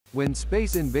When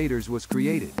Space Invaders was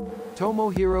created,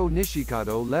 Tomohiro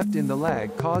Nishikado left in the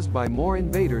lag caused by more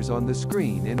invaders on the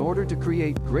screen in order to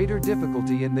create greater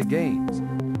difficulty in the games.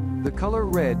 The color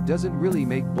red doesn't really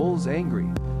make bulls angry,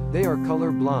 they are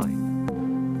color blind.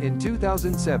 In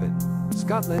 2007,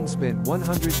 Scotland spent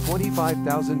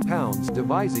 £125,000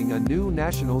 devising a new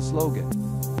national slogan.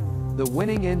 The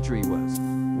winning entry was,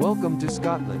 "Welcome to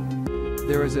Scotland."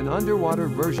 There is an underwater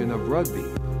version of rugby,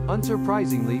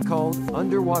 unsurprisingly called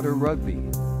underwater rugby.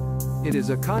 It is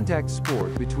a contact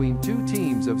sport between two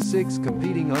teams of 6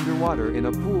 competing underwater in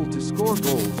a pool to score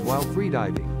goals while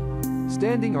freediving.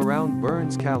 Standing around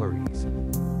burns calories.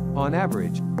 On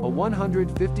average, a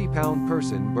 150-pound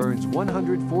person burns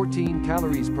 114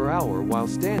 calories per hour while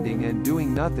standing and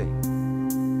doing nothing.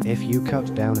 If you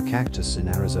cut down a cactus in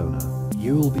Arizona,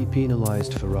 you will be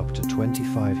penalized for up to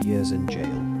 25 years in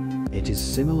jail. It is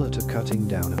similar to cutting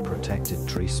down a protected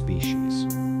tree species.